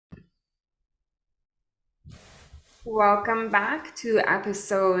Welcome back to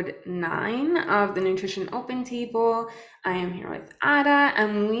episode 9 of the Nutrition Open Table. I am here with Ada,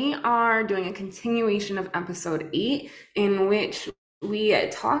 and we are doing a continuation of episode 8, in which we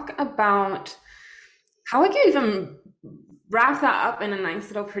talk about how we can even wrap that up in a nice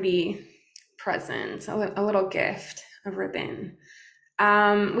little pretty present, a little gift, a ribbon.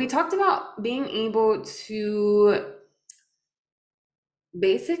 We talked about being able to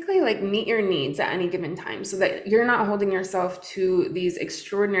basically like meet your needs at any given time so that you're not holding yourself to these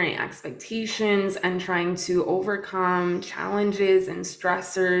extraordinary expectations and trying to overcome challenges and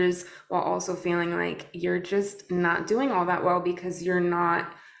stressors while also feeling like you're just not doing all that well because you're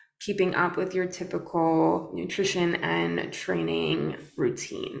not keeping up with your typical nutrition and training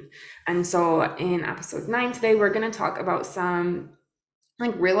routine. And so in episode 9 today, we're going to talk about some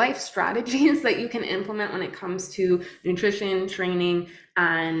like real life strategies that you can implement when it comes to nutrition, training,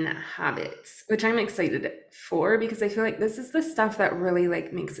 and habits, which I'm excited for because I feel like this is the stuff that really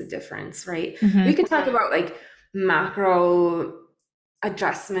like makes a difference, right? We Hmm. could talk about like macro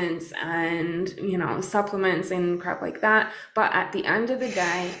adjustments and, supplements and crap like that, but at the end of the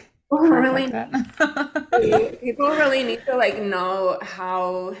day, people Crap like really that. people really need to like know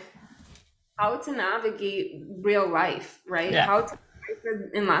how to navigate real life, right? Yeah. How to, I said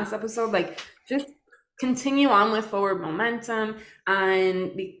in last episode, like just continue on with forward momentum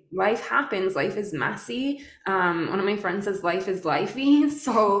and life happens, life is messy. One of my friends says life is lifey.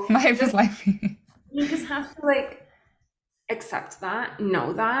 So Life is just, life. you just have to like accept that,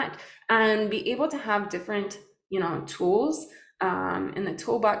 know that, and be able to have different, tools in the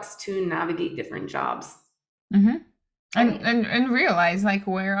toolbox to navigate different jobs, Hmm. And, right? and realize like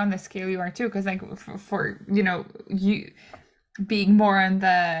where on the scale you are too, because like for you being more on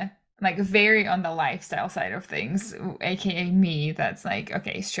the like very on the lifestyle side of things, aka me, that's like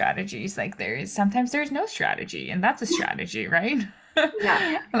okay, strategies. Like there's no strategy, and that's a strategy, right?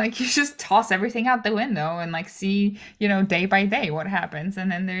 Yeah. Like you just toss everything out the window and like see, day by day what happens.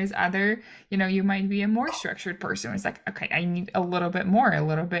 And then there's other, you might be a more structured person. It's like, okay, I need a little bit more, a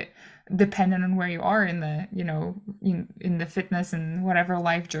little bit dependent on where you are in the, in the fitness and whatever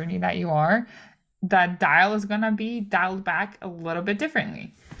life journey that you are, that dial is gonna be dialed back a little bit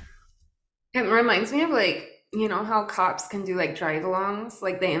differently. It reminds me of like, how cops can do like drive-alongs,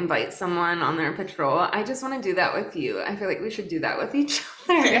 like they invite someone on their patrol. I just want to do that with you. I feel like we should do that with each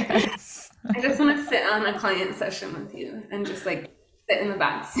other. Yes. I just want to sit on a client session with you and just like sit in the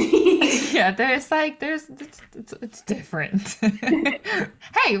back seat. Yeah, there's it's different.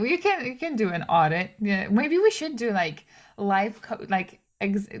 Hey, we can do an audit. Yeah, maybe we should do like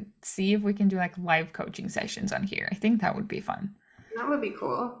see if we can do like live coaching sessions on here. I think that would be fun That would be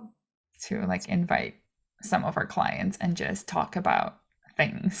cool. to like invite some of our clients and just talk about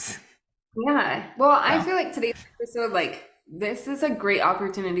things. Yeah. Well, I So, feel like today's episode, like, this is a great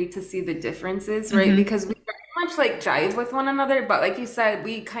opportunity to see the differences, right? hmm. Because we very much like jive with one another, but like you said,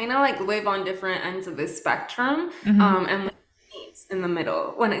 we kind of like live on different ends of the spectrum, Hmm. and we meet in the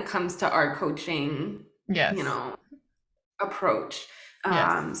middle when it comes to our coaching, you Yes. know, approach.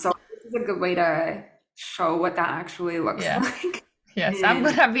 Yes. So this is a good way to show what that actually looks Yeah. like. Yes, I'm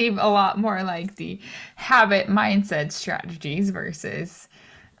And gonna be a lot more like the habit mindset strategies versus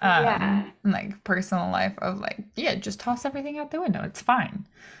yeah. like personal life of like, yeah, just toss everything out the window. It's fine.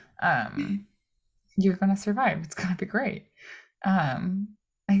 Um you're gonna survive. It's gonna be great. Um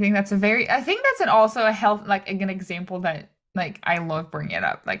I think that's also a health like an example that like I love bringing it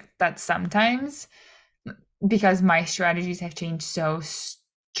up. Like that sometimes because my strategies have changed so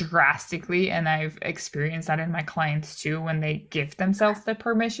drastically, and I've experienced that in my clients too when they give themselves the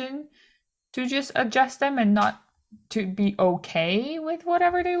permission to just adjust them and not to be okay with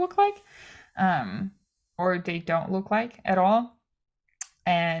whatever they look like, um or they don't look like at all.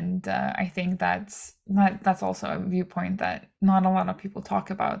 And I think that's also a viewpoint that not a lot of people talk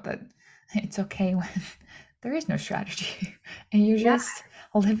about, that it's okay when there is no strategy and you're Yeah. just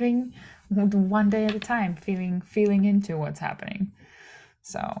living one day at a time, feeling into what's happening.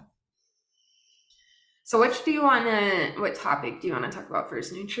 So So what topic do you want to talk about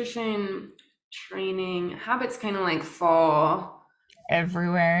first? Nutrition, training, habits kind of like fall.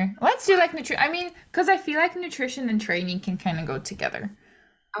 everywhere, let's do like nutrition. I mean, because I feel like nutrition and training can kind of go together.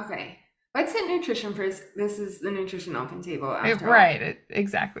 Okay. Let's hit nutrition first. This is the nutrition open table after all. Right,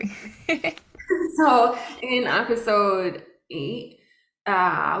 exactly. So in episode 8,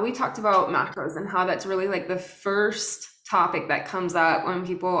 we talked about macros and how that's really like the first topic that comes up when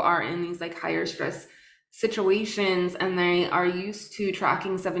people are in these like higher stress situations and they are used to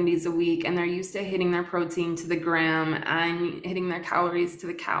tracking 7 days a week and they're used to hitting their protein to the gram and hitting their calories to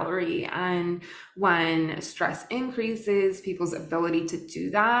the calorie. And when stress increases, people's ability to do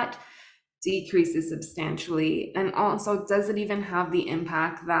that decreases substantially. And also, does it even have the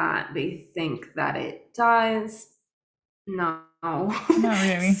impact that they think that it does? No. Not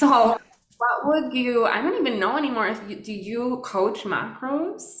really. So, what would you, I don't even know anymore if you, do you coach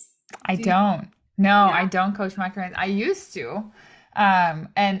macros? I Do you, don't. No, yeah. I don't coach macros. I used to.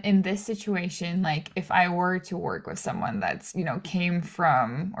 And in this situation, like if I were to work with someone that's, came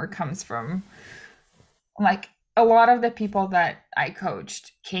from or comes from, like a lot of the people that I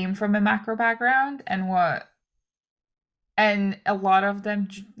coached came from a macro background and a lot of them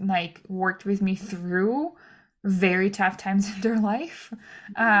like worked with me through very tough times in their life.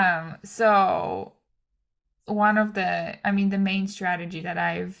 So one of the main strategy that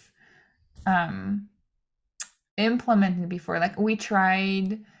I've um implemented before, like we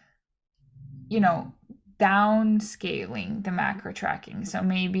tried, you know, downscaling the macro tracking. So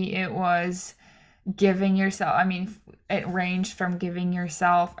maybe it was giving yourself, it ranged from giving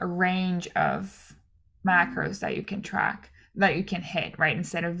yourself a range of macros that you can track, that you can hit, right?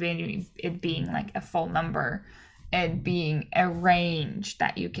 Instead of it being like a full number, it being a range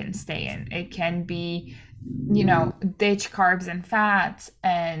that you can stay in. It can be, ditch carbs and fats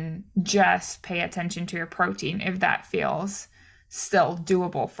and just pay attention to your protein if that feels still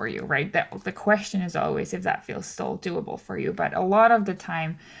doable for you, right? The question is always if that feels still doable for you. But a lot of the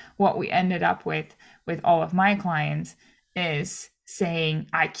time, what we ended up with all of my clients is saying,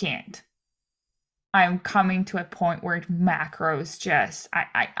 I can't. I'm coming to a point where macros just,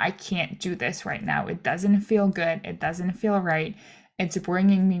 I can't do this right now. It doesn't feel good. It doesn't feel right. It's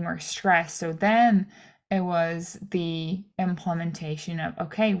bringing me more stress. So then it was the implementation of,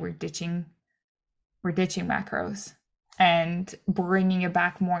 okay, we're ditching macros and bringing it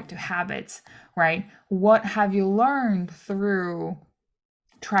back more to habits, right? What have you learned through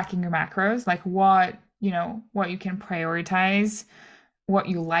tracking your macros? Like what you can prioritize, what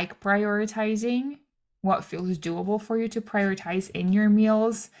you like prioritizing, what feels doable for you to prioritize in your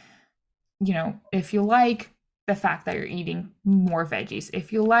meals. If you like the fact that you're eating more veggies,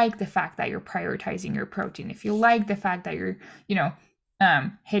 if you like the fact that you're prioritizing your protein, if you like the fact that you're,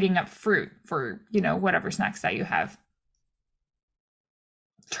 hitting up fruit for, whatever snacks that you have,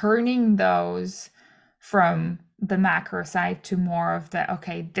 turning those from the macro side to more of the,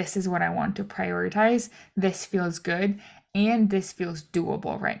 okay, this is what I want to prioritize. This feels good and this feels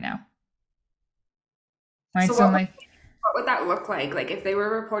doable right now. Right. So So I'm like, what would that look like? Like if they were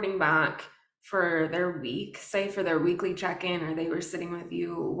reporting back for their week, say for their weekly check-in, or they were sitting with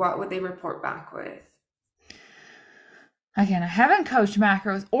you, what would they report back with? again, I haven't coached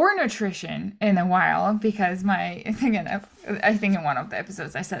macros or nutrition in a while because again, I think in one of the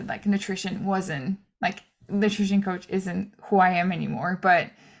episodes I said like nutrition wasn't like nutrition coach isn't who I am anymore.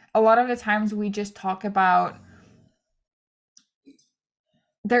 But a lot of the times we just talk about,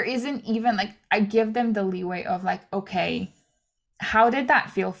 there isn't even like, I give them the leeway of like, okay, how did that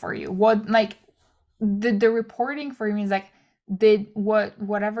feel for you? What, like, the reporting for me is like, did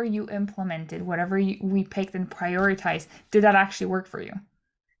whatever you implemented, whatever we picked and prioritized, did that actually work for you?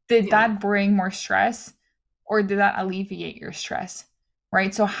 Did Yeah. that bring more stress or did that alleviate your stress?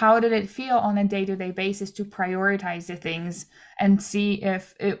 Right? So how did it feel on a day-to-day basis to prioritize the things and see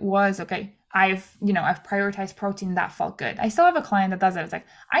if it was okay? I've prioritized protein, that felt good. I still have a client that does it. It's like,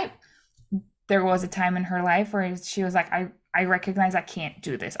 I there was a time in her life where she was like, I recognize I can't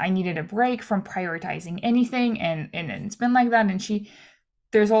do this. I needed a break from prioritizing anything, and it's been like that. And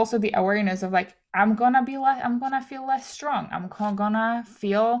there's also the awareness of like, I'm gonna feel less strong. I'm gonna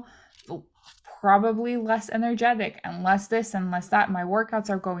feel probably less energetic and less this and less that. My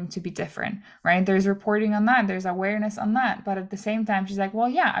workouts are going to be different, right? There's reporting on that, there's awareness on that. But at the same time, she's like, well,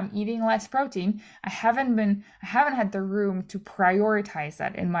 yeah, I'm eating less protein. I haven't had the room to prioritize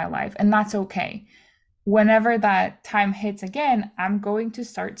that in my life, and that's okay. Whenever that time hits again, I'm going to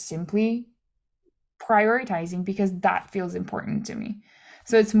start simply prioritizing because that feels important to me.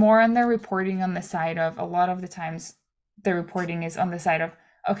 So it's more on the reporting on the side of, a lot of the times the reporting is on the side of,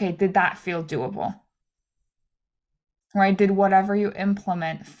 okay, did that feel doable? Right? Did whatever you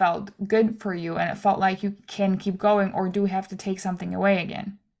implement felt good for you and it felt like you can keep going, or do we have to take something away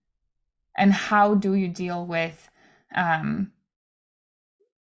again? And how do you deal with um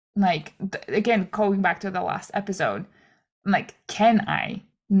like again, going back to the last episode, like, can I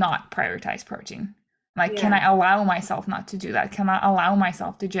not prioritize protein? Like, can Yeah. I allow myself not to do that? Can I allow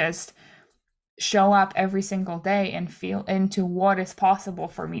myself to just show up every single day and feel into what is possible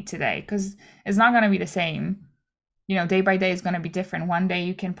for me today, because it's not going to be the same. Day by day is going to be different. One day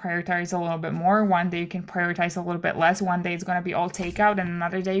you can prioritize a little bit more, one day you can prioritize a little bit less, one day it's going to be all takeout, and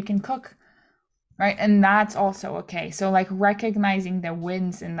another day you can cook, right? And that's also okay. So like recognizing the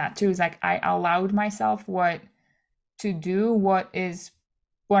wins in that too is like I allowed myself what to do, what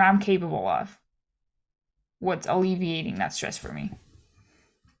I'm capable of, what's alleviating that stress for me.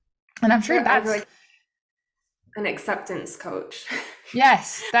 And I'm sure I feel that's, like an acceptance coach.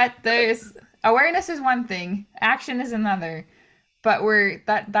 yes, that there's awareness is one thing, action is another, but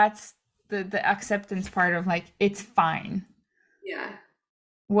that's the acceptance part of like it's fine. Yeah,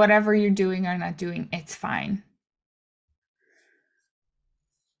 Whatever you're doing or not doing, it's fine.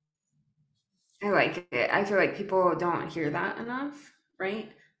 I like it. I feel like people don't hear that enough,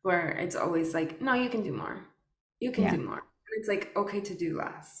 right? Where it's always like, no, you can do more. You can Yeah. do more. And it's like okay to do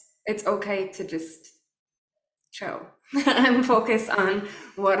less. It's okay to just chill and focus on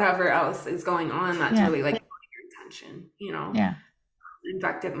whatever else is going on that's Yeah. really like your attention, you know? Yeah. In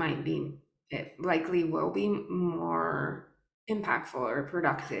fact, it likely will be more impactful or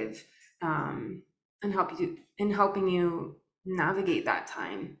productive, and helping you navigate that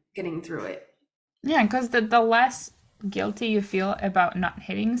time, getting through it. Yeah, because the less guilty you feel about not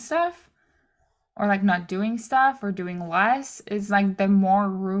hitting stuff or like not doing stuff or doing less is like the more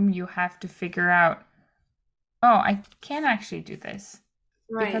room you have to figure out, oh, I can actually do this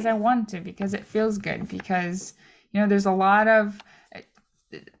because I Right. want to, because it feels good, because there's a lot of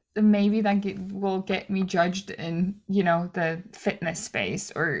maybe that will get me judged in the fitness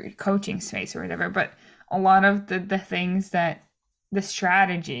space or coaching space or whatever, but a lot of the things that the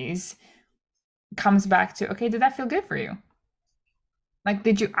strategies comes back to, okay, did that feel good for you? Like,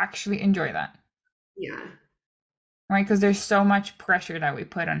 did you actually enjoy that? Yeah. Right? Because there's so much pressure that we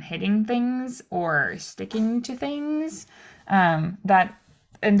put on hitting things or sticking to things, that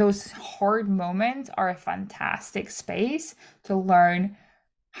and those hard moments are a fantastic space to learn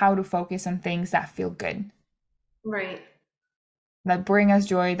how to focus on things that feel good, Right. that bring us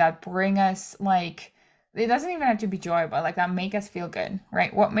joy, that bring us like, it doesn't even have to be joy, but like that make us feel good,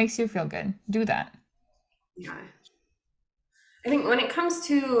 right? What makes you feel good? Do that. Yeah. I think when it comes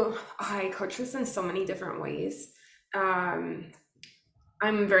to, I coach this in so many different ways. Um,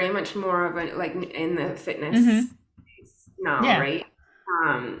 I'm very much more of a like in the fitness Mm-hmm. now, Yeah. right?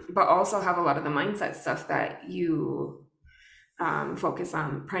 But also have a lot of the mindset stuff that you focus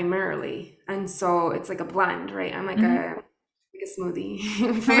on primarily. And so it's like a blend, right? I'm Mm-hmm. like a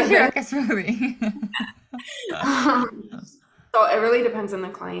smoothie for You're this. like a smoothie. Um, so it really depends on the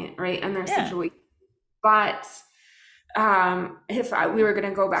client, right? And their Yeah. situation. But if we were going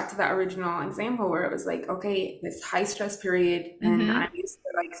to go back to that original example where it was like, okay, this high stress period, and I'm Mm-hmm. used to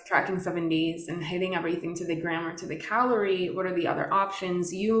like tracking 7 days and hitting everything to the gram or to the calorie, what are the other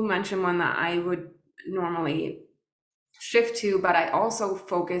options? You mentioned one that I would normally shift to, but I also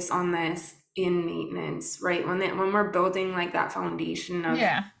focus on this in maintenance, right? When we're building like that foundation of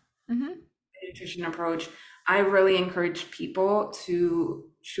Yeah. Mm-hmm. nutrition approach, I really encourage people to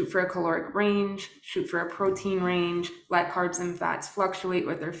shoot for a caloric range, shoot for a protein range, let carbs and fats fluctuate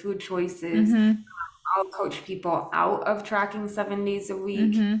with their food choices. Mm-hmm. I'll coach people out of tracking 7 days a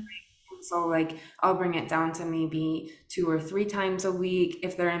week. Mm-hmm. So, like, I'll bring it down to maybe 2 or 3 times a week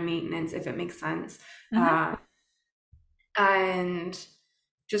if they're in maintenance, if it makes sense. Mm-hmm. Uh, and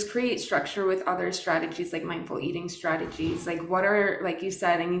just create structure with other strategies like mindful eating strategies. Like, what are, like you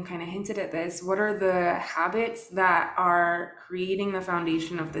said, and you kind of hinted at this, what are the habits that are creating the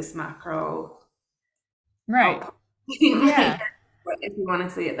foundation of this macro Right. output? Like, Yeah. if you want to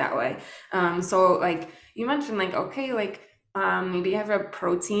say it that way. So, like, you mentioned, like, okay, like, maybe I have a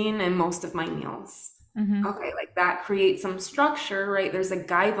protein in most of my meals. Mm-hmm. Okay, like that creates some structure, right? There's a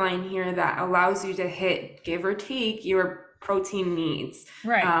guideline here that allows you to hit, give or take, your protein needs.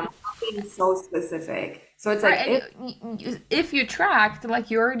 Right. Being so specific. So it's Right. like And if you tracked, like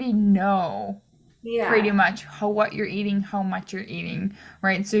you already know pretty yeah, much what you're eating, how much you're eating,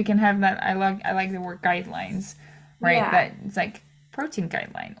 right? So you can have that. I like the word guidelines, right? yeah. That it's like protein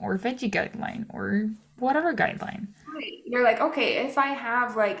guideline or veggie guideline or whatever guideline. Right. You're like, okay, if I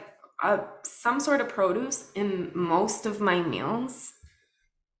have like some sort of produce in most of my meals,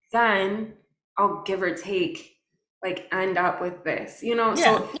 then I'll give or take, like end up with this, you know?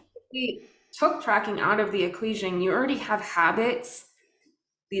 Yeah. So if we took tracking out of the equation, you already have habits,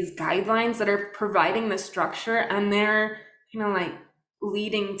 these guidelines that are providing the structure, and they're like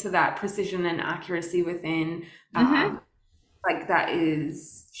leading to that precision and accuracy within, Mm-hmm. like that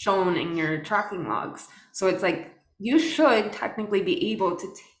is shown in your tracking logs. So it's like you should technically be able to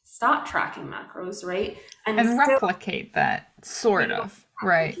stop tracking macros, right? And And still replicate that, be sort able of. to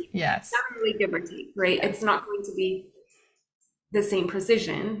Right. replicate, Yes. not really give or take, right? Yeah. It's not going to be the same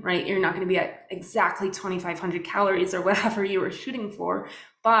precision, right? You're not going to be at exactly 2,500 calories or whatever you were shooting for,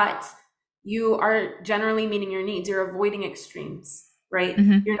 but you are generally meeting your needs. You're avoiding extremes, right?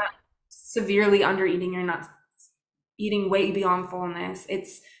 Hmm. You're not severely under eating. You're not eating way beyond fullness.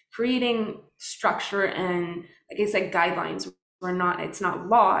 It's creating structure and, like I said, guidelines. We're not, it's not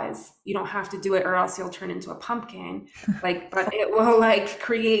laws. You don't have to do it or else you'll turn into a pumpkin. Like, but it will like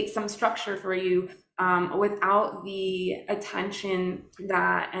create some structure for you without the attention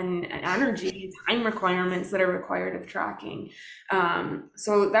that and energy and time requirements that are required of tracking.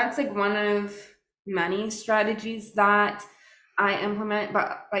 So that's like one of many strategies that I implement.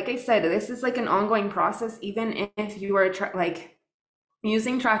 But like I said, this is like an ongoing process. Even if you are like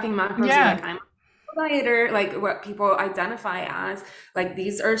using tracking macros, you're Yeah. like, I'm a dieter, like what people identify as, like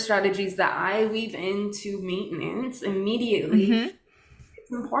these are strategies that I weave into maintenance immediately. Hmm.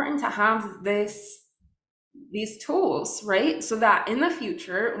 It's important to have these tools, right? So that in the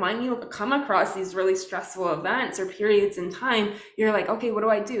future, when you come across these really stressful events or periods in time, you're like, okay, what do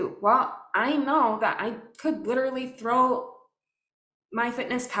I do? Well, I know that I could literally throw my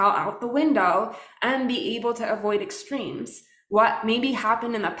fitness pal out the window and be able to avoid extremes. What maybe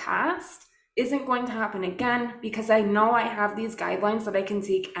happened in the past isn't going to happen again because I know I have these guidelines that I can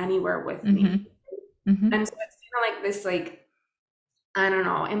take anywhere with Hmm. me. Hmm. And so it's kind of like this, like, I don't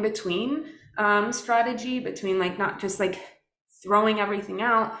know, in between strategy between like not just like throwing everything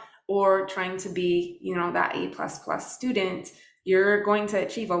out or trying to be, that A plus plus student. You're going to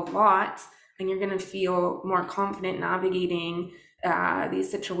achieve a lot and you're going to feel more confident navigating these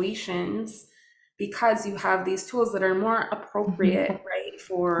situations because you have these tools that are more Hmm. appropriate,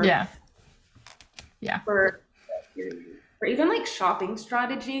 right, Yeah. Yeah. for for even like shopping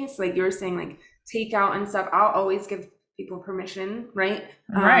strategies, like you were saying, like takeout and stuff. I'll always give people permission, right?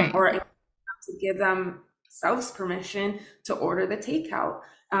 Right. Or to give themselves permission to order the takeout.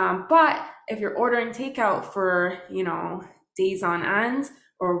 But if you're ordering takeout for, days on end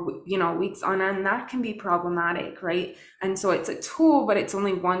or, weeks on end, that can be problematic, right? And so it's a tool, but it's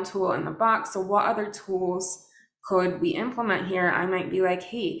only one tool in the box. So what other tools could we implement here? I might be like,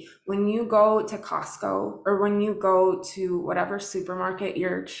 hey, when you go to Costco or when you go to whatever supermarket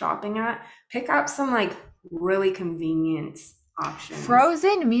you're shopping at, pick up some like really convenient options.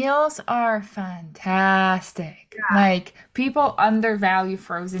 Frozen meals are fantastic. Like people undervalue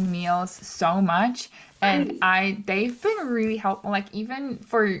frozen meals so much, and Right. they've been really helpful. Like even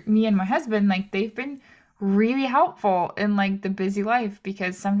for me and my husband, like they've been really helpful in like the busy life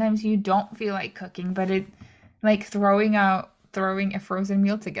because sometimes you don't feel like cooking, but it like throwing a frozen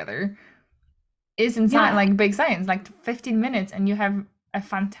meal together isn't Yeah, like big science. Like 15 minutes and you have a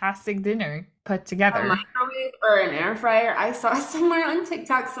fantastic dinner put a together. microwave or an air fryer. I saw somewhere on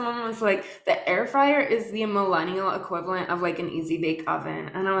TikTok, someone was like, the air fryer is the millennial equivalent of like an easy bake oven.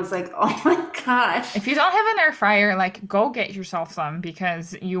 And I was like, oh my gosh. If you don't have an air fryer, like go get yourself some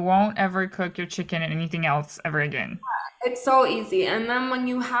because you won't ever cook your chicken and anything else ever again. It's so easy. And then when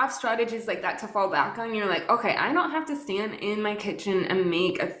you have strategies like that to fall back on, you're like, okay, I don't have to stand in my kitchen and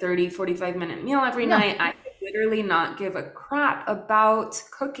make a 30, 45-minute meal every No. night. I could literally not give a crap about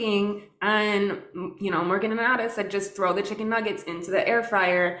cooking. And, Morgan and Ada said just throw the chicken nuggets into the air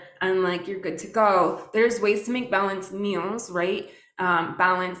fryer and like you're good to go. There's ways to make balanced meals, right?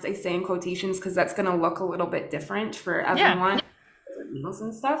 Balanced, I say in quotations, because that's going to look a little bit different for Yeah. everyone, different meals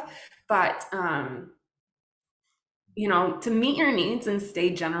and stuff. But, to meet your needs and stay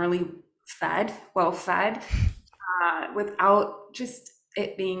generally well fed, without just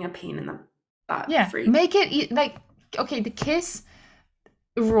it being a pain in the butt Yeah. for you. Make it like okay, the kiss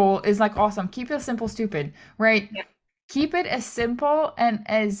rule is like awesome. Keep it simple, stupid, right? Yeah. Keep it as simple and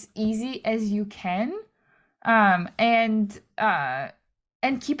as easy as you can. Um and uh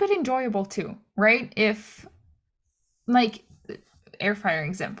and keep it enjoyable too, right? If like air fryer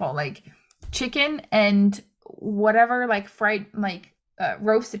example, like chicken and whatever like fried like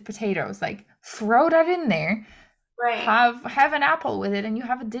roasted potatoes, like throw that in there, Right. have an apple with it and you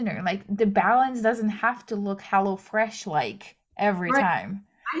have a dinner. Like the balance doesn't have to look Hello Fresh like every Right. time,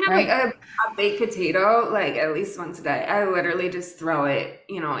 I have like right? a baked potato like at least once a day. I literally just throw it,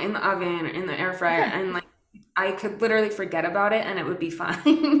 in the oven or in the air fryer Yeah. and like I could literally forget about it and it would be fine.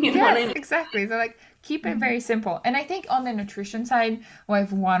 You know what I Yes, mean? exactly. So like keep it very simple. And I think on the nutrition side, like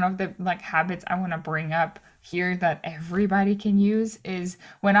one of the like habits I want to bring up here that everybody can use is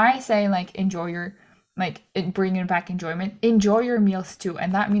when I say like enjoy your like bringing back enjoyment, enjoy your meals too.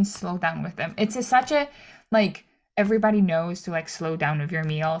 And that means slow down with them. Such a like everybody knows to like slow down with your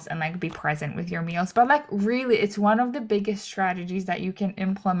meals and like be present with your meals. But like really, it's one of the biggest strategies that you can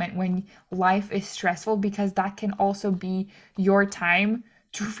implement when life is stressful, because that can also be your time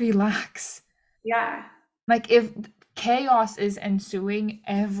to relax. Yeah. Like if chaos is ensuing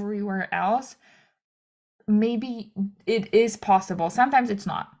everywhere else, maybe it is possible. Sometimes it's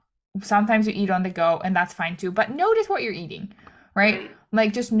not. Sometimes you eat on the go, and that's fine too. But notice what you're eating, right? Right.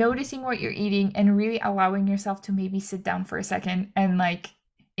 Like just noticing what you're eating and really allowing yourself to maybe sit down for a second and like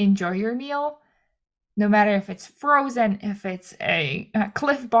enjoy your meal, no matter if it's frozen, if it's a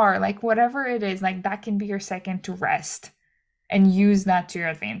Cliff Bar, like whatever it is, like that can be your second to rest and use that to your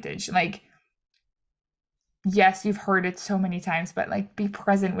advantage. Like, yes, you've heard it so many times, but like be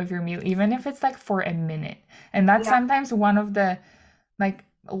present with your meal, even if it's like for a minute. And that's Yeah. sometimes one of the like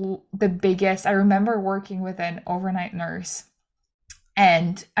the biggest. I remember working with an overnight nurse,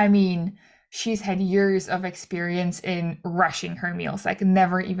 and I mean, she's had years of experience in rushing her meals, like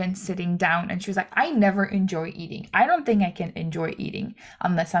never even sitting down. And she was like, I never enjoy eating. I don't think I can enjoy eating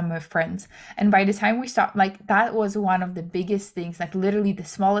unless I'm with friends. And by the time we stopped, like that was one of the biggest things, like literally the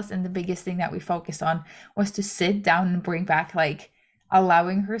smallest and the biggest thing that we focused on was to sit down and bring back like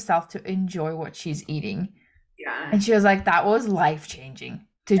allowing herself to enjoy what she's eating. Yeah. And she was like, that was life changing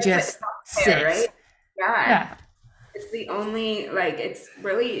to It's like just self-care, right? sit. Yeah. Yeah. It's the only, like, it's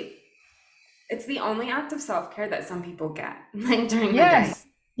really, it's the only act of self-care that some people get, like during the day. Yes,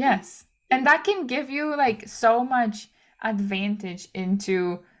 yes. And that can give you like so much advantage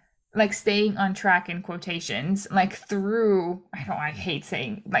into like staying on track in quotations, like through, I hate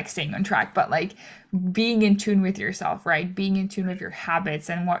saying like staying on track, but like being in tune with yourself, right? Being in tune with your habits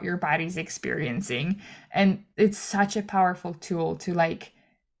and what your body's experiencing. And it's such a powerful tool to like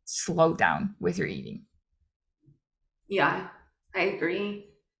slow down with your eating. Yeah, I agree.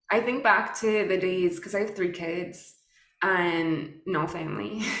 I think back to the days, because I have three kids and no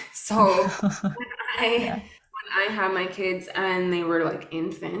family. So I Yeah. when I had my kids and they were like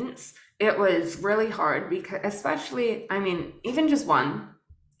infants, it was really hard because especially, I mean, even just one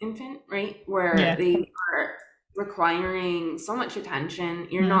infant, right? Where Yeah. they are requiring so much attention,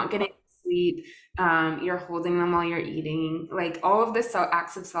 you're Mm. not getting sleep, you're holding them while you're eating, like all of the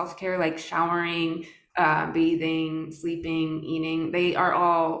acts of self-care, like showering, bathing, sleeping, eating, they are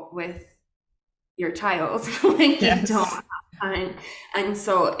all with your child. Like you don't Yes. have time. And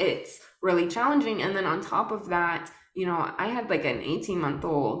so it's really challenging. And then on top of that, I had like an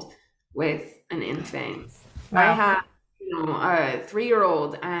 18-month-old with an infant. I Wow. had, a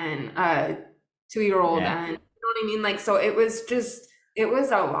 3-year-old and a 2-year-old, Yeah. and you know what I mean? Like, so it was just, it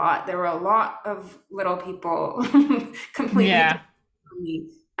was a lot. There were a lot of little people completely Yeah. dependent on me.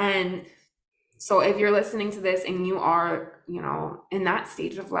 And so if you're listening to this and you are, in that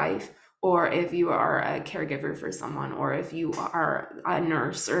stage of life, or if you are a caregiver for someone, or if you are a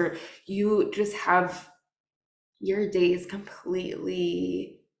nurse, or you just have your days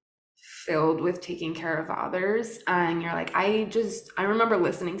completely filled with taking care of others, and you're like, I remember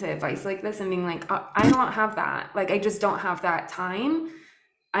listening to advice like this and being like, I don't have that. Like, I just don't have that time.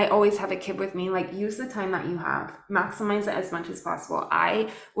 I always have a kid with me. Like, use the time that you have, maximize it as much as possible. I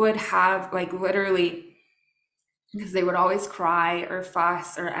would have like literally, because they would always cry or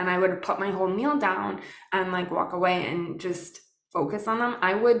fuss, and I would put my whole meal down and like walk away and just focus on them.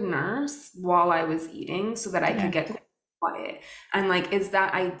 I would nurse while I was eating so that I could Yeah. get quiet. And like, is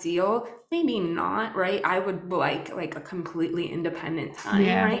that ideal? Maybe not, right? I would like a completely independent time,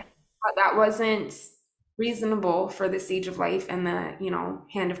 Yeah. right? But that wasn't reasonable for the stage of life and the,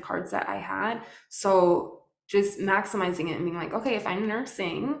 hand of cards that I had. So just maximizing it and being like, okay, if I'm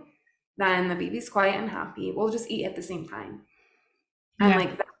nursing, then the baby's quiet and happy. We'll just eat at the same time. And Yeah.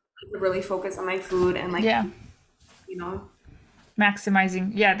 like that, I could really focus on my food and like, Yeah. you know,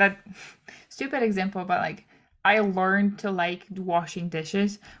 Maximizing. Yeah, that stupid example, but like I learned to like washing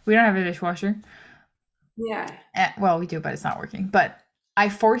dishes. We don't have a dishwasher. yeah. Well, we do, but it's not working. But I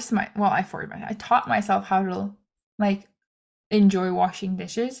taught myself how to like enjoy washing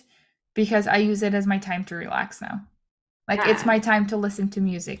dishes because I use it as my time to relax now. Like it's Yeah. my time to listen to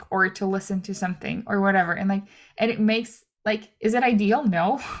music or to listen to something or whatever. And it makes like, is it ideal?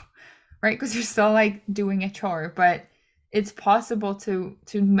 No. Right? Because you're still like doing a chore, but it's possible to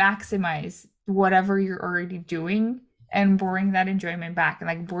maximize whatever you're already doing and bring that enjoyment back and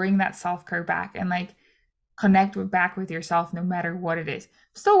like bring that self-care back and like connect back with yourself no matter what it is.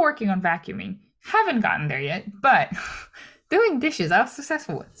 Still working on vacuuming. Haven't gotten there yet, but doing dishes I was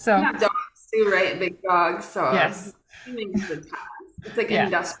successful with. So Yeah. Dogs too, right? Big dogs. So yes. cleaning is a task. It's like Yeah.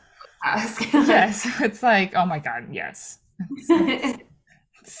 industrial task. Yes. It's like, oh my God, yes.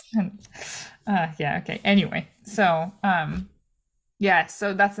 It's Yeah, okay. Anyway, so yeah,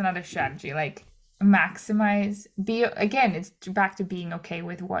 so that's another strategy. Like maximize be again, it's back to being okay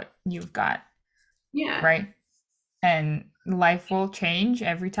with what you've got, Yeah, right? And life will change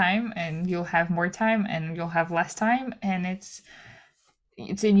every time and you'll have more time and you'll have less time and it's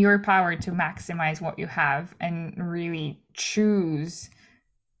in your power to maximize what you have and really choose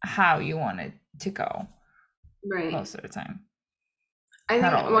how you want it to go right. most of the time. I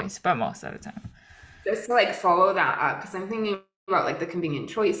Not think well, always, but most of the time. just to like follow that up, because I'm thinking about like the convenient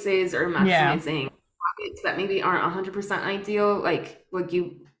choices or Yeah. maximizing habits that maybe aren't 100% ideal. Like, would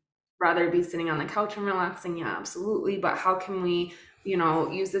you rather be sitting on the couch and relaxing? Yeah, absolutely. But how can we,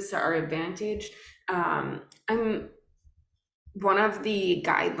 use this to our advantage? And one of the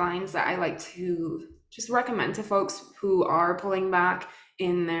guidelines that I like to just recommend to folks who are pulling back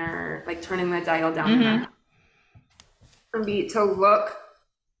in their, like turning the dial down in their, Mm-hmm. would be to look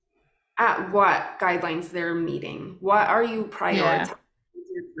at what guidelines they're meeting. What are you Yeah. prioritizing with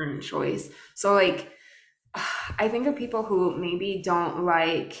your current choice? So, like, I think of people who maybe don't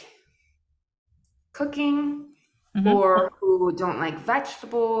like cooking Mm-hmm. or who don't like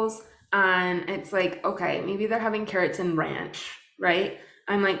vegetables. And it's like, okay, maybe they're having carrots and ranch, right?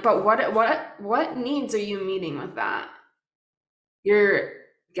 I'm like, but what needs are you meeting with that? You're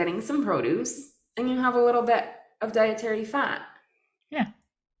getting some produce and you have a little bit of dietary fat, Yeah.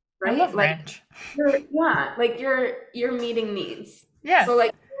 I right? love Like ranch. you're meeting needs. Yeah. So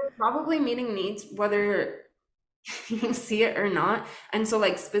like you're probably meeting needs whether you see it or not. And so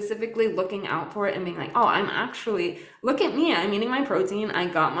like specifically looking out for it and being like, oh, I'm actually look at me. I'm eating my protein. I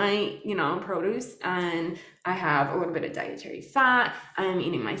got my, produce and I have a little bit of dietary fat. I'm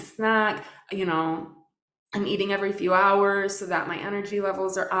eating my snack, I'm eating every few hours so that my energy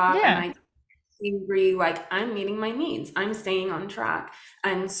levels are up and Yeah. I angry, like I'm meeting my needs, I'm staying on track.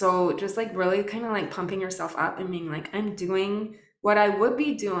 And so just like really kind of like pumping yourself up and being like, I'm doing what I would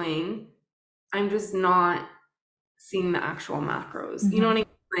be doing, I'm just not seeing the actual macros. You know Mm-hmm. what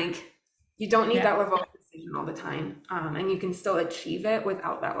I mean? Like you don't need Yeah. that level of precision all the time. And you can still achieve it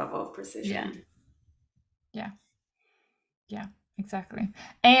without that level of Yeah. precision. Yeah. Yeah. Exactly.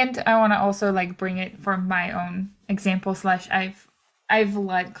 And I want to also like bring it from my own example slash I've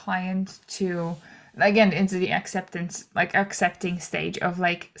led clients to again into the acceptance like accepting stage of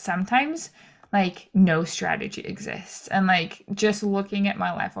like sometimes like no strategy exists and like just looking at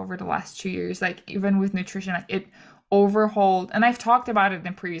my life over the last 2 years like even with nutrition like it overhauled and I've talked about it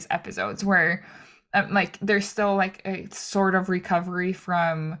in previous episodes where like there's still like a sort of recovery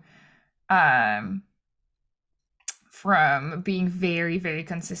um from being very, very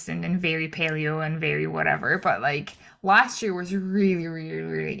consistent and very paleo and very whatever. But like last year was really, really,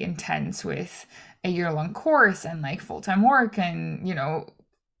 really intense with a year-long course and like full-time work. And,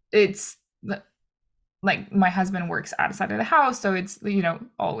 it's like my husband works outside of the house. So it's,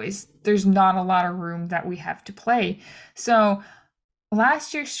 always there's not a lot of room that we have to play. So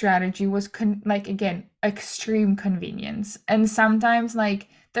last year's strategy was like again extreme convenience and sometimes like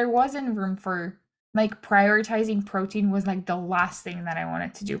there wasn't room for like prioritizing protein was like the last thing that I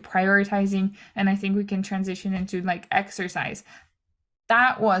wanted to do prioritizing and I think we can transition into like exercise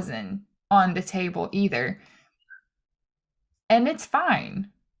that wasn't on the table either and it's fine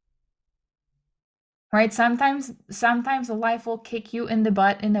right sometimes life will kick you in the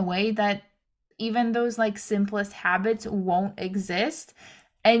butt in a way that even those like simplest habits won't exist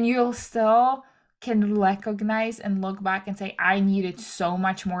and you'll still can recognize and look back and say I needed so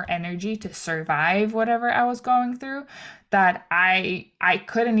much more energy to survive whatever I was going through that I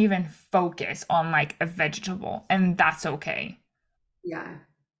couldn't even focus on like a vegetable and that's okay Yeah.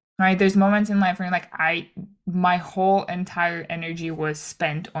 right there's moments in life where you're like I my whole entire energy was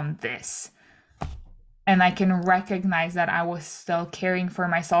spent on this and I can recognize that I was still caring for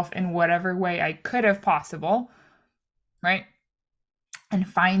myself in whatever way I could have possible, right? And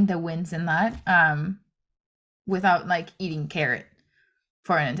find the wins in that without like eating carrot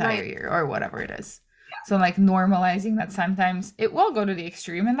for an entire Right. year or whatever it is. So like normalizing that sometimes it will go to the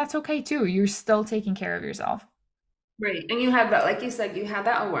extreme and that's okay too. You're still taking care of yourself. Right. And you had that, like you said, you had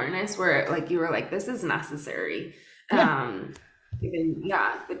that awareness where like you were like, this is necessary. Yeah. Um, Even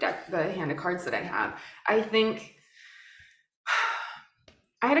yeah, the hand of cards that I have. I think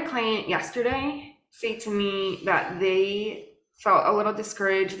I had a client yesterday say to me that they felt a little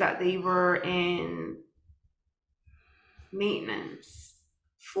discouraged that they were in maintenance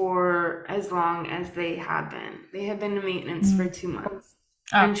for as long as they had been. They had been in maintenance for Mm. 2 months.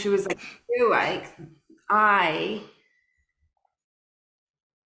 Oh, And she was like, I feel like I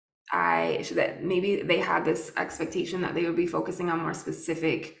that maybe they had this expectation that they would be focusing on more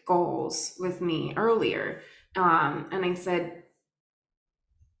specific goals with me earlier. And I said,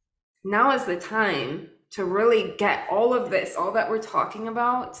 now is the time to really get all of this, all that we're talking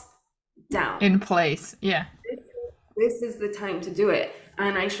about, down. In place. Yeah. This is the time to do it.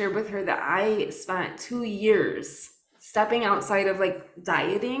 And I shared with her that I spent 2 years stepping outside of like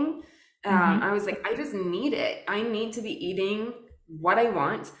dieting. Mm-hmm. I was like, I just need it. I need to be eating what I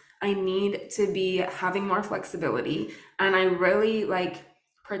want. I need to be having more flexibility. And I really like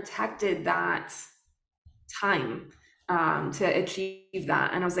protected that time to achieve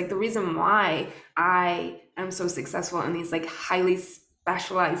that. And I was like, the reason why I am so successful in these like highly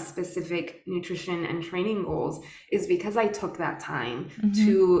specialized, specific nutrition and training goals is because I took that time Mm-hmm.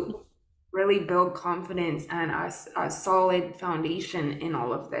 to really build confidence and a solid foundation in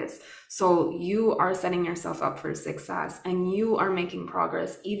all of this. So you are setting yourself up for success and you are making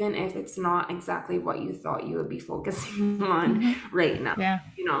progress, even if it's not exactly what you thought you would be focusing on Mm-hmm. right now, Yeah.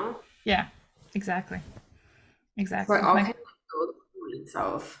 you know? Yeah. Exactly. So it Exactly. all kind Like, of builds on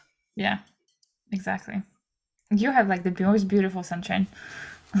itself. yeah, exactly. You have like the most beautiful sunshine.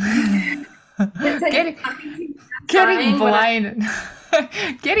 It takes getting getting time, but blinded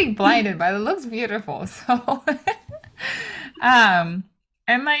getting blinded by it looks beautiful. So um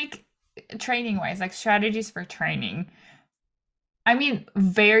and like training wise, like strategies for training. I mean,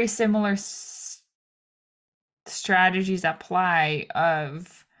 very similar strategies apply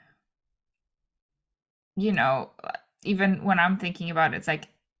of, you know, even when I'm thinking about it, it's like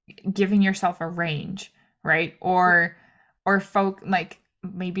giving yourself a range, right? Or folk like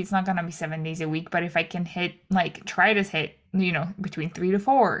maybe it's not gonna be 7 days a week, but if I can hit like try to hit, you know, between 3 to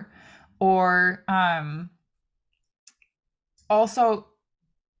 4. Or also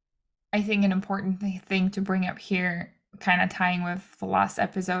I think an important thing to bring up here, kind of tying with the last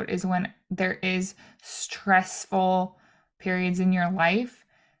episode, is when there is stressful periods in your life,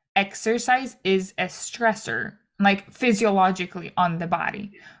 exercise is a stressor, like physiologically on the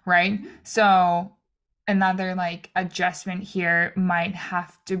body, right? So another like adjustment here might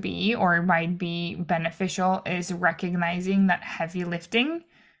have to be, or might be beneficial, is recognizing that heavy lifting,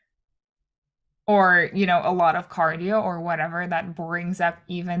 or you know, a lot of cardio or whatever that brings up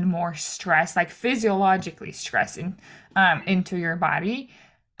even more stress, like physiologically stressing into your body,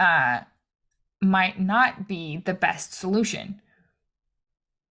 uh might not be the best solution,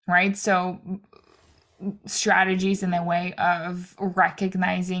 right? So strategies in the way of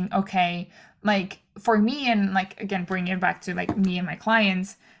recognizing, okay, like for me, and like again bringing it back to like me and my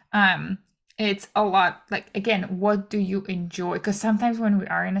clients, um it's a lot like, again, what do you enjoy? Because sometimes when we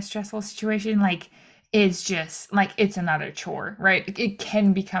are in a stressful situation, like it's just like it's another chore, right? It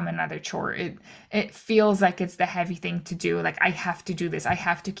can become another chore. It feels like it's the heavy thing to do, like I have to do this, I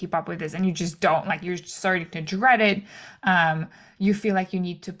have to keep up with this, and you just don't, like you're starting to dread it. You feel like you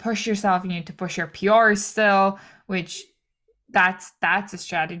need to push yourself, you need to push your PRs still, which that's a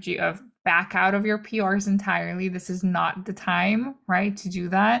strategy of back out of your PRs entirely. This is not the time, right, to do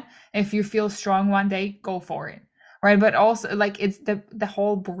that. If you feel strong one day, go for it, right? But also like it's the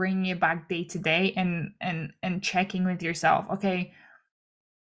whole bringing it back day to day, and checking with yourself, okay,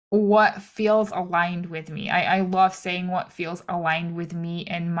 what feels aligned with me. I love saying what feels aligned with me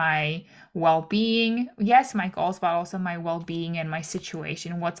and my well-being. Yes, my goals, but also my well-being and my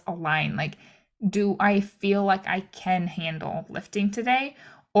situation. What's aligned? Like, do I feel like I can handle lifting today?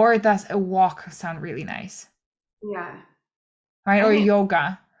 Or does a walk sound really nice? Yeah. Right? Or And it,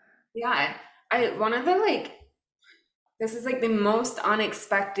 yoga. yeah, one of the like, this is like the most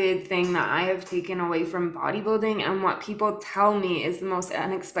unexpected thing that I have taken away from bodybuilding, and what people tell me is the most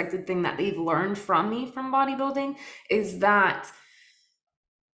unexpected thing that they've learned from me from bodybuilding is that,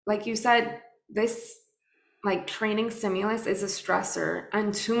 like you said, this like training stimulus is a stressor,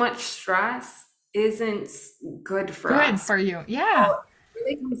 and too much stress isn't good for Good us. for you. So Yeah. it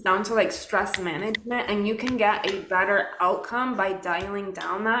really comes down to like stress management, and you can get a better outcome by dialing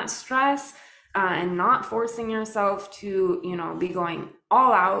down that stress and not forcing yourself to, be going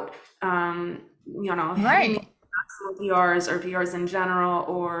all out, hitting Right. maximal PRs or PRs in general,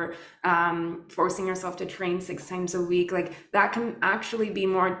 or forcing yourself to train 6 times a week. Like that can actually be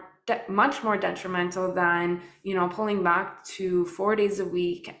much more detrimental than, pulling back to 4 days a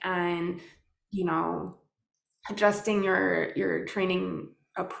week and, you know, adjusting your training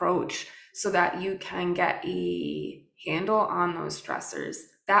approach so that you can get a handle on those stressors.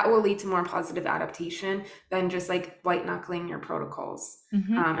 That will lead to more positive adaptation than just like white knuckling your protocols.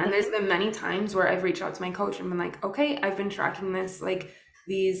 Mm-hmm. And there's been many times where I've reached out to my coach and been like, okay, I've been tracking this, like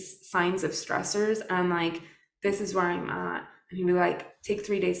these signs of stressors, and like this is where I'm at. and he'd be like, take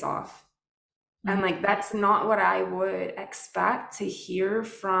 3 days off. And Mhm. like that's not what I would expect to hear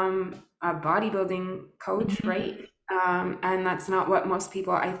from a bodybuilding coach, Mhm. right? And that's not what most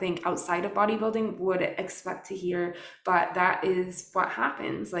people, I think, outside of bodybuilding would expect to hear. But that is what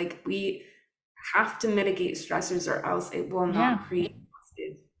happens. Like we have to mitigate stressors, or else it will Yeah. not create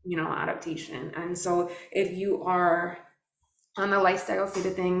positive, adaptation. And so if you are on the lifestyle side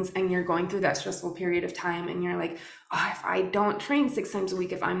of things and you're going through that stressful period of time and you're like, oh, if I don't train 6 times a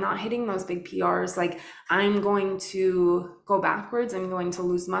week, if I'm not hitting those big PRs, like I'm going to go backwards, I'm going to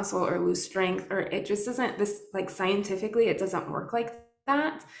lose muscle or lose strength, or it just doesn't, this like scientifically it doesn't work like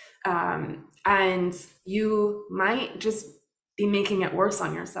that. And you might just be making it worse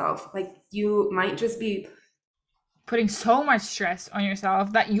on yourself. Like you might just be, Putting so much stress on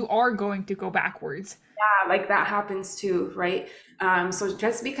yourself that you are going to go backwards. yeah, like that happens too, right? So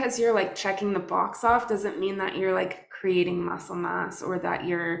just because you're like checking the box off doesn't mean that you're like creating muscle mass, or that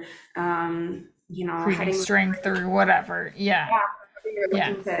you're, Creating heading, strength or whatever. Yeah. yeah, whatever you're Yeah.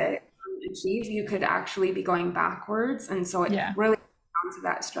 looking to achieve, you could actually be going backwards. And so it Yeah. really comes down to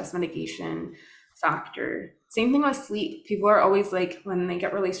that stress mitigation factor. Same thing with sleep. People are always like, when they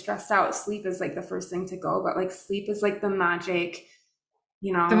get really stressed out, sleep is like the first thing to go, but like sleep is like the magic,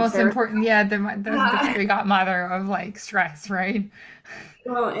 The most therapy. important, yeah, the fairy godmother of like stress, right?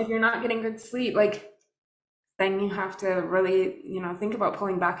 Well, if you're not getting good sleep, like then you have to really, think about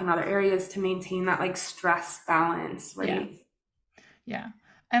pulling back in other areas to maintain that like stress balance, Yeah. right? Yeah.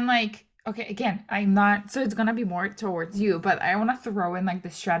 And like, okay, again, I'm not, so it's gonna be more towards you, but I want to throw in like the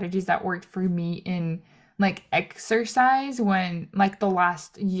strategies that worked for me in like exercise when like the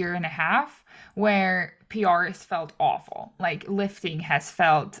last year and a half where PR has felt awful. Like lifting has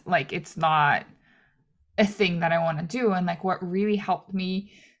felt like it's not a thing that I want to do. And like what really helped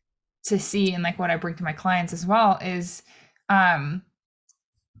me to see and like what I bring to my clients as well is um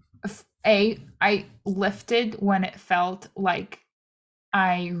I lifted when it felt like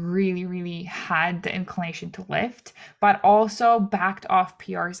I really, really had the inclination to lift, but also backed off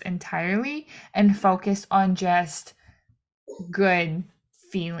PRs entirely and focused on just good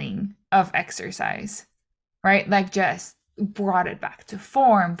feeling of exercise, right? Like just brought it back to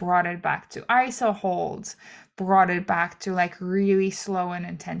form, brought it back to ISO holds, brought it back to like really slow and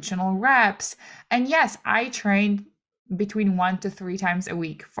intentional reps. And yes, I trained between 1 to 3 times a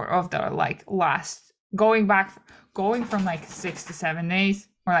week for of the like last going from like 6 to 7 days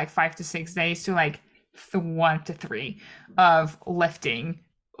or like 5 to 6 days to like 1 to 3 of lifting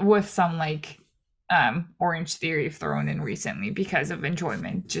with some like Orange Theory thrown in recently because of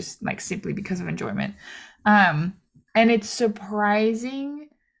enjoyment, just like simply because of enjoyment. Um, and it's surprising,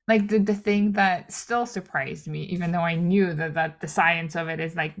 like the thing that still surprised me, even though I knew that the science of it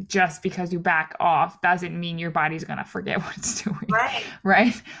is like just because you back off doesn't mean your body's gonna forget what it's doing, Right.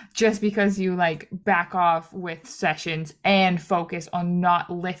 right? Just because you like back off with sessions and focus on not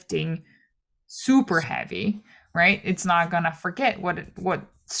lifting super heavy, right? It's not gonna forget what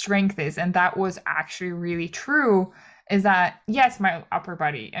strength is, and that was actually really true. Is that yes, my upper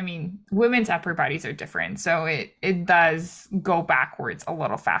body. I mean, women's upper bodies are different, so it does go backwards a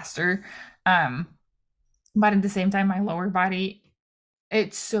little faster. Um, but at the same time, my lower body,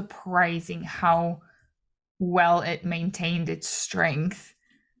 it's surprising how well it maintained its strength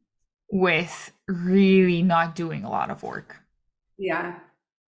with really not doing a lot of work, Yeah.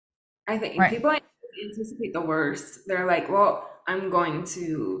 I think right? people anticipate the worst. They're like, well, I'm going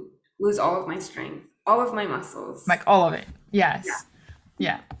to lose all of my strength, all of my muscles. Like all of it. Yeah. Yes.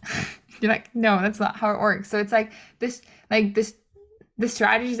 Yeah. You're like, no, that's not how it works. So it's this, like this, the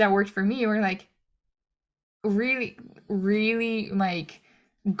strategies that worked for me were like really, really like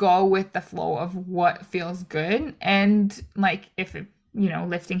go with the flow of what feels good. And like if it,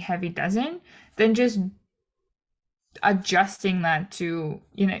 lifting heavy doesn't, then just adjusting that to,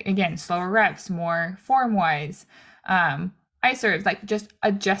 again, slower reps, more form wise. I sort of like just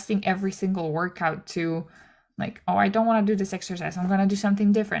adjusting every single workout to like, oh, I don't want to do this exercise. I'm going to do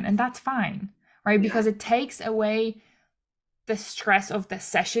something different. And that's fine, right? Yeah. Because it takes away the stress of the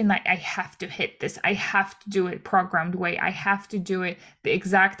session. Like, I have to hit this. I have to do it programmed way. I have to do it the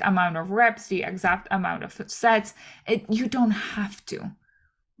exact amount of reps, the exact amount of sets. You don't have to,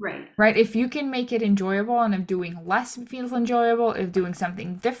 Right. right? If you can make it enjoyable and if doing less feels enjoyable, if doing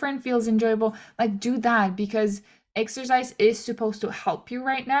something different feels enjoyable, like do that because exercise is supposed to help you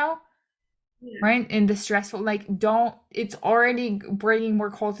right now, Yeah. right? In the stressful, like don't, it's already bringing more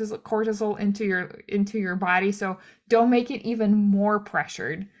cortisol into your body, so don't make it even more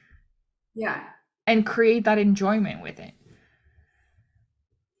pressured Yeah. and create that enjoyment with it.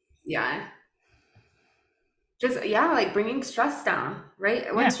 Yeah. just yeah, like bringing stress down,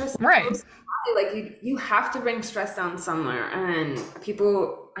 right? When Yeah, stress right. goes high, like you have to bring stress down somewhere. And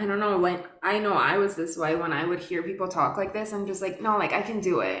people, I don't know, when I know I was this way when I would hear people talk like this, I'm just like, no, like I can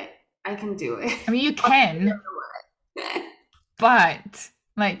do it. I can do it. I mean, you I'll figure can, out a way. but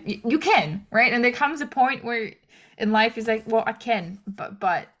like you can, right? And there comes a point where in life is like, well, I can,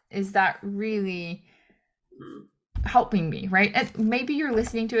 but is that really helping me, right? And maybe you're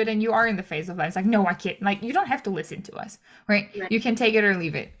listening to it and you are in the phase of life. It's like, no, I can't. Like, you don't have to listen to us, right? Right. You can take it or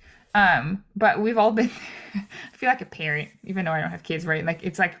leave it. But we've all been there. I feel like a parent, even though I don't have kids, right? Like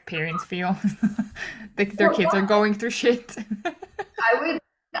it's like parents feel like their Well, kids are going through shit.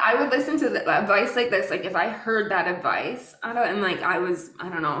 I would listen to the advice like this. Like if I heard that advice, I don't, and like I was, I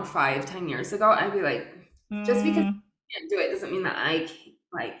don't know, 5, 10 years ago, I'd be like, just because Mm, I can't do it doesn't mean that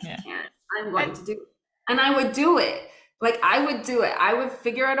like yeah. can't. I'm And going to do it, and I would do it. Like I would do it. I would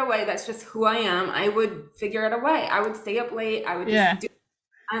figure out a way. That's just who I am. I would figure out a way. I would stay up late. I would just yeah. do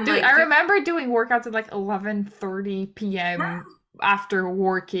and Dude, I like do. remember doing workouts at like 11:30 p.m. after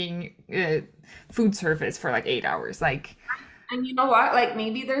working food service for like 8 hours. Like, And you know what? Like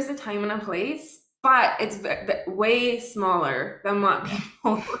maybe there's a time and a place, but it's way smaller than what yeah.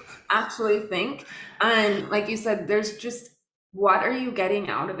 people actually think. And like you said, there's just what are you getting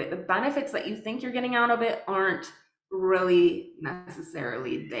out of it? The benefits that you think you're getting out of it aren't really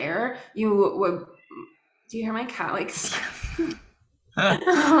necessarily there. You would, do you hear my cat like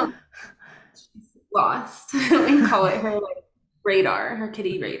lost? We call it her like radar, her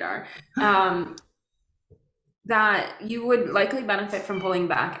kitty radar. Um, that you would likely benefit from pulling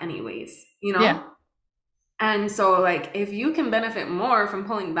back anyways, you Yeah. know? And so, like, if you can benefit more from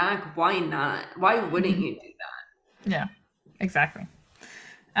pulling back, why not? Why wouldn't Mhm. you do Yeah. Exactly.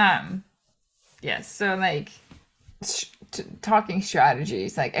 Um, yes. So like talking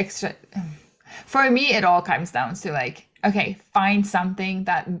strategies, like extra for me it all comes down to like, okay, find something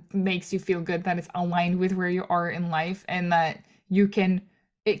that makes you feel good, that is aligned with where you are in life, and that you can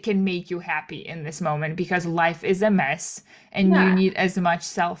it can make you happy in this moment because life is a mess and you that? need as much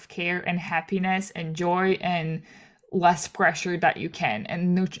self-care and happiness and joy and less pressure that you can.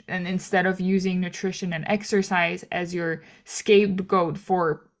 And instead of using nutrition and exercise as your scapegoat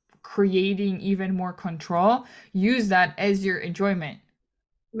for creating even more control, use that as your enjoyment.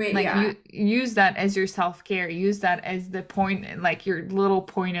 Wait, Like yeah, you use that as your self-care, use that as the point, like your little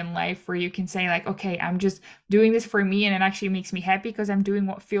point in life where you can say like, okay, I'm just doing this for me and it actually makes me happy because I'm doing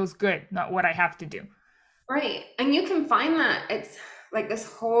what feels good, not what I have to do. right. And you can find that it's like this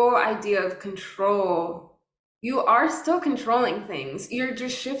whole idea of control. You are still controlling things. You're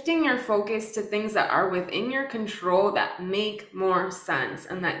just shifting your focus to things that are within your control that make more sense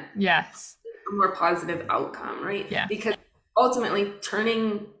and that Yes. a more positive outcome, right? Yeah. Because ultimately,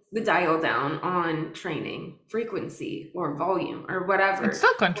 turning the dial down on training frequency or volume or It's whatever,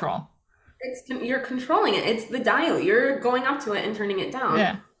 still control. you're controlling it. It's the dial. You're going up to it and turning it down.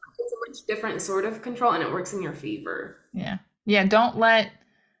 Yeah. It's a much different sort of control, and it works in your favor. Yeah. Yeah, don't let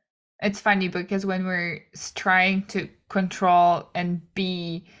it's funny because when we're trying to control and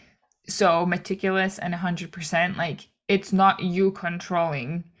be so meticulous and 100%, like it's not you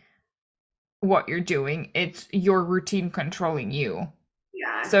controlling what you're doing, it's your routine controlling you.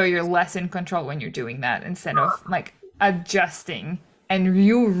 Yeah. So you're less in control when you're doing that instead of like adjusting and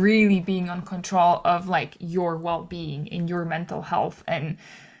you really being on control of like your well-being and your mental health and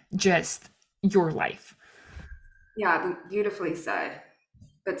just your life. Yeah, beautifully said.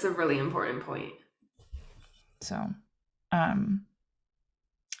 That's a really important point. So, um,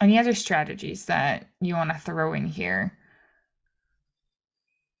 any other strategies that you want to throw in here?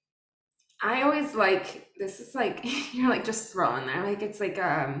 I always like this is like you're like just throwing there. Like it's like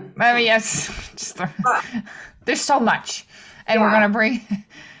I mean, yes, just but there's so much, and we're yeah, gonna bring.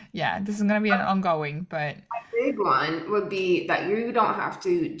 Yeah, this is gonna be an ongoing, but big one would be that you don't have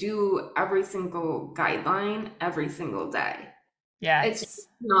to do every single guideline every single day. It's yes,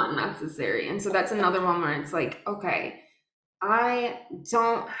 not necessary. And so that's another one where it's like, okay, I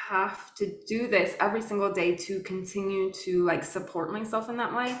don't have to do this every single day to continue to like support myself in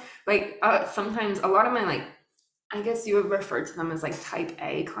that way. Like sometimes a lot of my like I guess you would refer to them as like type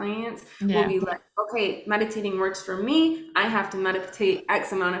A clients will yeah. be like, okay, meditating works for me. I have to meditate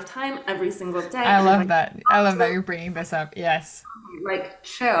X amount of time every single day. I And if love I that. I love that you're bringing this up. Yes. like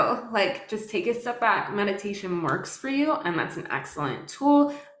chill, like just take a step back. Meditation works for you, and that's an excellent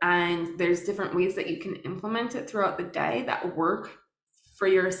tool. And there's different ways that you can implement it throughout the day that work for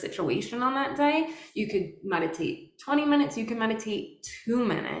your situation on that day. You could meditate 20 minutes, you can meditate 2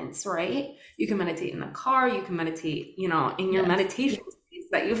 minutes, right? You can meditate in the car, you can meditate, in your Yes. meditation space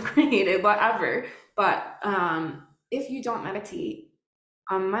that you've created, whatever. But if you don't meditate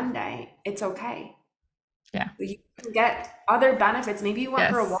on Monday, it's okay. Yeah. You can get other benefits. Maybe you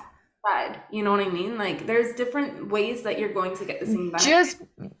went for a Yes. walk instead. You know what I mean? Like there's different ways that you're going to get the same benefit. Just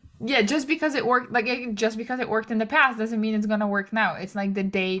yeah, just because it worked just because it worked in the past doesn't mean it's gonna work now. It's like the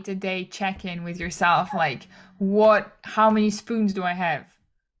day-to-day check-in with yourself, like how many spoons do I have?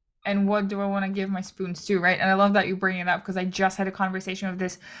 And what do I want to give my spoons to, right? And I love that you bring it up because I just had a conversation of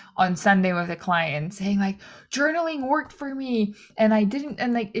this on Sunday with a client saying like journaling worked for me and I didn't,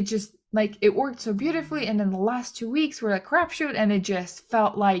 and like it just like it worked so beautifully, and then the last 2 weeks were like crapshoot, and it just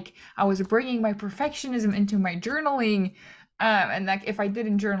felt like I was bringing my perfectionism into my journaling, and like if I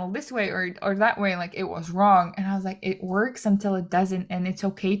didn't journal this way or that way, like it was wrong. And I was like, it works until it doesn't, and it's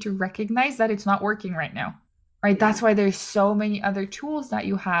okay to recognize that it's not working right now, right? That's Yeah, why there's so many other tools that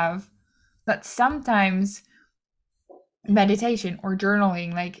you have that sometimes meditation or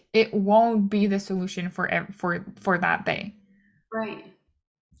journaling, like it won't be the solution for that day, right.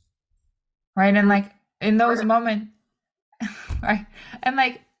 right? And And like in those we're- moments, right? And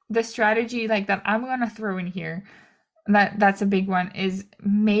like the strategy like that I'm gonna throw in here, that's a big one, is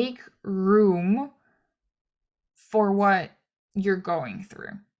make room for what you're going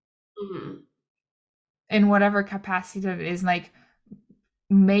through mhm. in whatever capacity that it is, like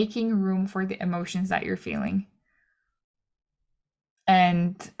making room for the emotions that you're feeling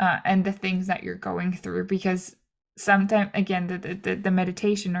and the things that you're going through, because sometimes again the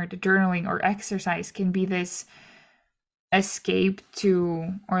meditation or the journaling or exercise can be this escape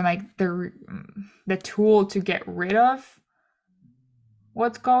to, or like the tool to get rid of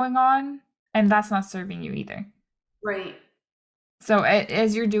what's going on, and that's not serving you either. Right. So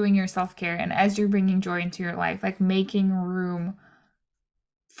as you're doing your self-care and as you're bringing joy into your life, like making room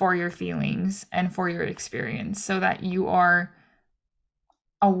for your feelings and for your experience so that you are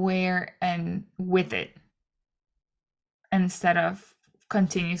aware and with it instead of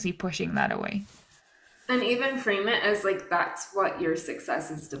continuously pushing that away. And even frame it as like that's what your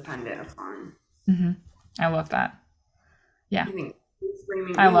success is dependent upon. Hmm. I love that. Yeah, I think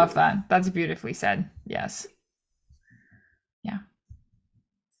framing I really love that. That's beautifully said. Yes. Yeah.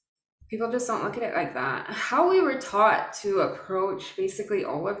 people just don't look at it like that. How we were taught to approach basically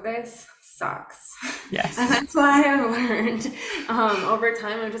all of this sucks. And Yes. that's why I've learned over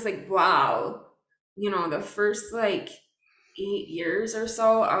time. I'm just like, wow, the first like 8 years or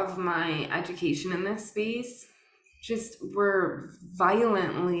so of my education in this space just were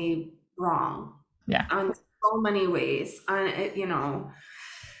violently wrong Yeah. on so many ways. And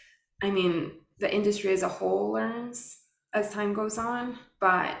I mean, the industry as a whole learns as time goes on,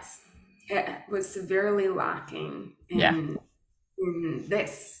 but it was severely lacking Yeah. in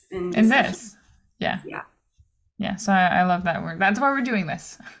this, in And discussion. this. Yeah. Yeah. Yeah. So I love that word. That's why we're doing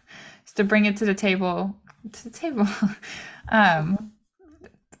this. Is to bring it to the table, um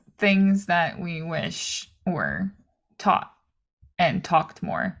things that we wish were taught and talked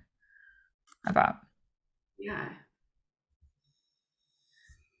more about. Yeah.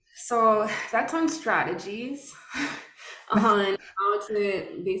 So that's on strategies, on how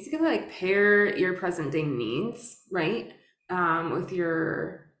to basically like pair your present day needs, right? With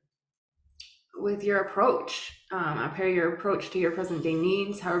your approach, pair your approach to your present day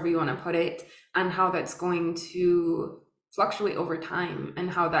needs, however you want to put it, and how that's going to fluctuate over time, and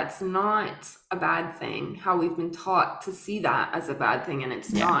how that's not a bad thing, how we've been taught to see that as a bad thing, and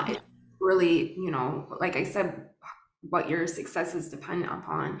it's Yeah. not. It's really, like I said, what your success is dependent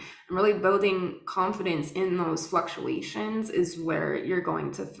upon. And really building confidence in those fluctuations is where you're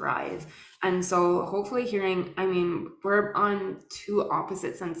going to thrive. And so hopefully I mean, we're on two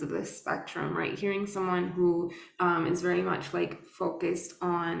opposite ends of this spectrum, right? Hearing someone who is very much like focused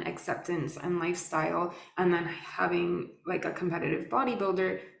on acceptance and lifestyle, and then having like a competitive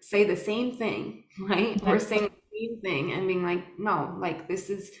bodybuilder say the same thing, right? Yeah. We're saying the same thing and being like, no, like this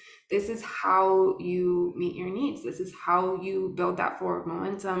is how you meet your needs. This is how you build that forward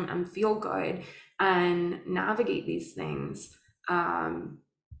momentum and feel good and navigate these things. Um,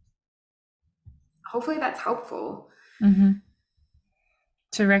 Hopefully that's helpful. Hmm.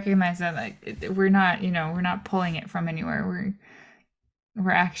 To recognize that like we're not, we're not pulling it from anywhere.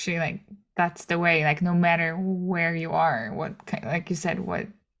 We're actually like that's the way, like no matter where you are, like you said, what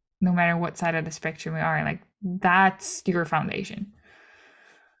no matter what side of the spectrum we are, like that's your foundation.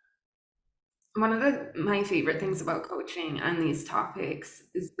 One of my favorite things about coaching and these topics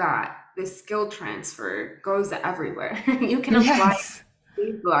is that the skill transfer goes everywhere. You can apply Yes.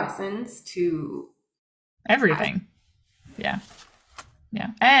 these lessons to Everything. Yeah.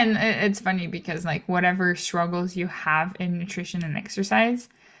 Yeah. And it's funny because like whatever struggles you have in nutrition and exercise,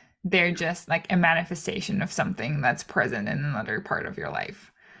 They're just like a manifestation of something that's present in another part of your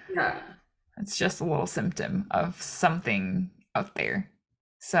life. Yeah. It's just a little symptom of something out there.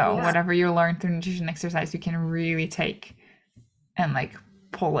 So Yeah. whatever you learn through nutrition exercise, you can really take and like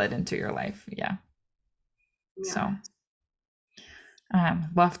pull it into your life. Yeah. So Yeah.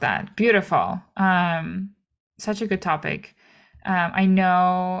 love that. Beautiful. Such a good topic. I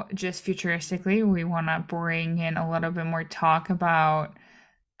know just futuristically, we want to bring in a little bit more talk about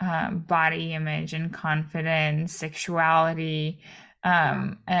body image and confidence, sexuality,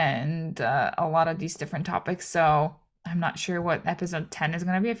 Yeah. and a lot of these different topics. So I'm not sure what episode 10 is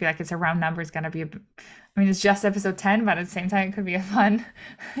going to be. I feel like it's a round number. It's going to be I mean, it's just episode 10, but at the same time, it could be a fun,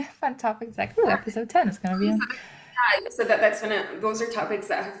 fun topic. It's like, oh, episode 10 is going to be You a. said, yeah, you said that those are topics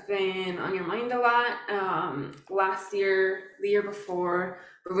that have been on your mind a lot. Last year, the year before,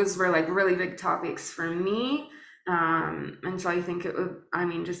 those were like really big topics for me. And so I think it would, I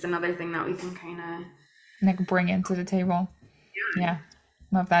mean, just another thing that we can kind of, Like bring into the table. Yeah,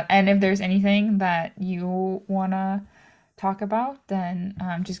 love that. And if there's anything that you wanna talk about, then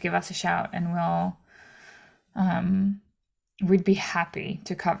just give us a shout, and um, we'd be happy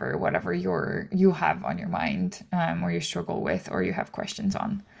to cover whatever you have on your mind, or you struggle with, or you have questions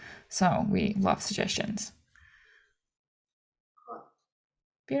on. So we love suggestions.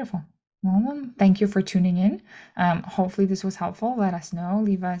 Beautiful. Well, thank you for tuning in. Hopefully this was helpful. Let us know.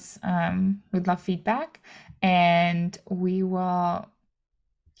 Leave us. We'd love feedback, and we will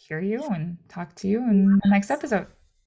hear you and talk to you in the next episode.